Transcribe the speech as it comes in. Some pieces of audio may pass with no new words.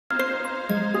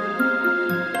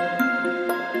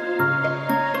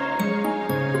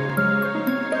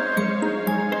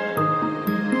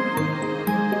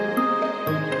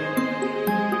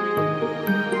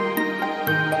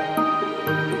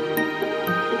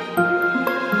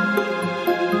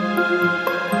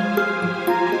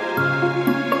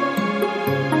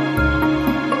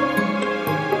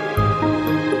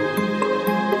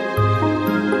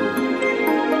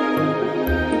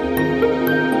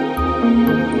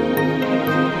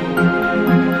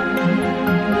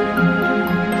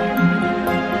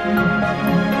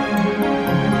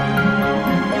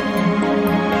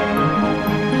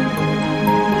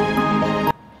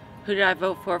Who did I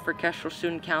vote for Kestrel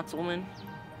Student Councilman?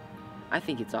 I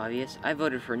think it's obvious. I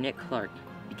voted for Nick Clark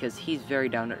because he's very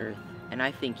down to earth, and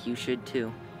I think you should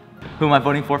too. Who am I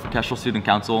voting for Kestrel Student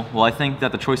Council? Well, I think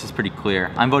that the choice is pretty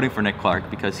clear. I'm voting for Nick Clark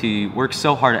because he works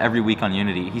so hard every week on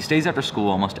Unity. He stays after school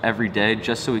almost every day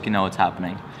just so we can know what's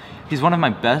happening. He's one of my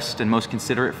best and most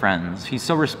considerate friends. He's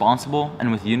so responsible, and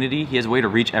with Unity, he has a way to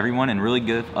reach everyone and really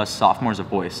give us sophomores a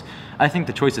voice. I think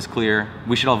the choice is clear.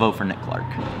 We should all vote for Nick Clark.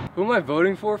 Who am I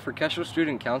voting for Kestrel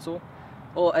Student Council?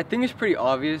 Well, I think it's pretty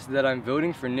obvious that I'm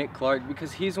voting for Nick Clark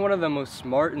because he's one of the most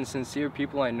smart and sincere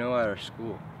people I know at our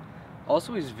school.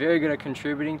 Also, he's very good at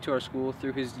contributing to our school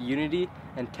through his Unity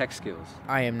and tech skills.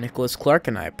 I am Nicholas Clark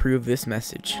and I approve this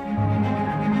message.